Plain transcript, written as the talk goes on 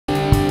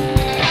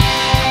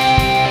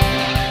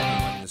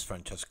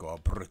Francesco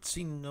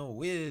Abbruzzino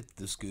with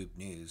the Scoop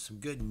News. Some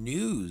good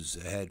news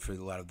ahead for a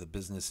lot of the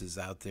businesses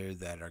out there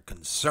that are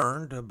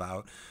concerned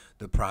about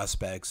the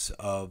prospects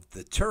of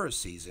the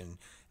tourist season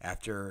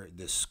after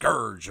the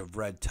scourge of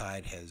red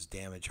tide has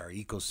damaged our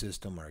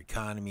ecosystem, our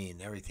economy,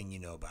 and everything you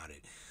know about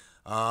it.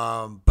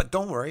 But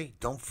don't worry,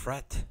 don't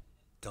fret,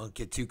 don't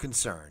get too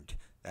concerned.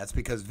 That's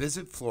because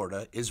Visit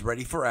Florida is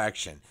ready for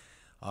action.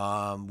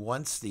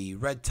 Once the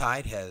red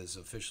tide has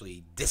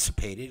officially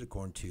dissipated,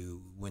 according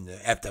to when the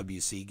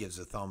FWC gives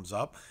a thumbs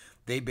up,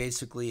 they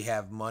basically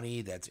have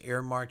money that's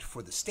earmarked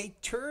for the state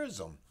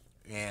tourism,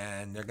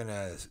 and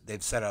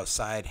they've set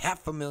aside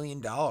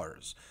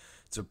 $500,000.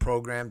 It's a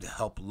program to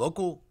help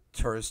local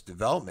tourist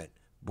development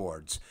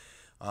boards.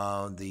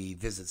 The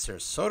Visit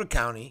Sarasota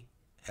County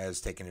has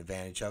taken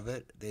advantage of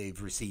it.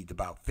 They've received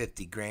about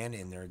 50 grand,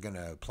 and they're going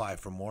to apply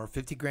for more.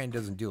 50 grand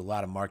doesn't do a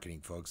lot of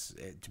marketing, folks,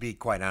 to be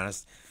quite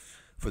honest.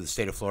 For the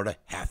state of Florida,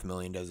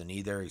 $500,000 doesn't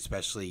either,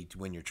 especially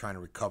when you're trying to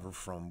recover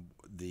from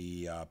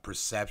the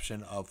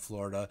perception of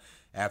Florida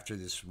after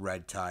this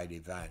red tide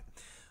event.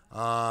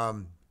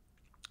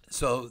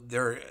 So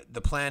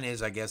the plan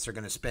is, I guess, they're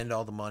going to spend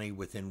all the money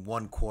within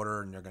 1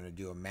 quarter, and they're going to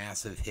do a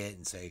massive hit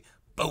and say,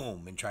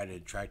 boom, and try to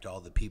attract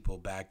all the people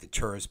back, the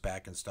tourists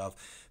back and stuff.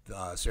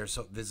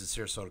 Visit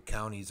Sarasota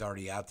County is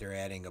already out there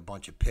adding a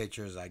bunch of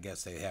pictures. I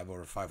guess they have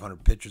over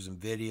 500 pictures and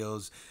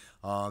videos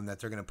that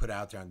they're going to put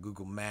out there on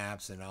Google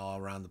Maps and all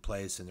around the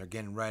place, and they're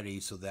getting ready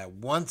so that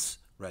once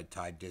red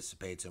tide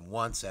dissipates and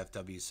once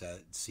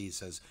FWC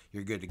says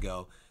you're good to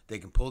go, they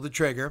can pull the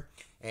trigger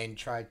and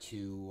try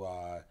to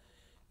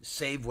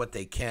save what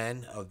they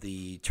can of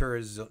the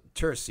tourist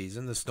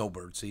season, the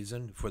snowbird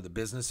season, for the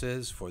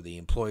businesses, for the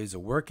employees that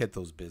work at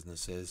those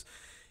businesses,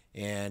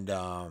 and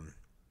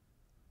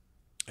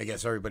I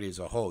guess everybody as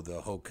a whole, the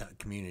whole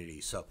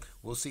community. So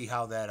we'll see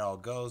how that all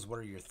goes. What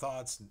are your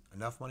thoughts?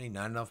 Enough money?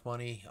 Not enough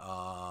money?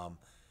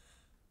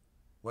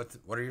 What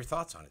are your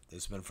thoughts on it?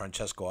 This has been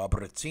Francesco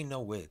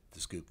Abbruzzino with the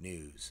Scoop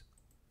News.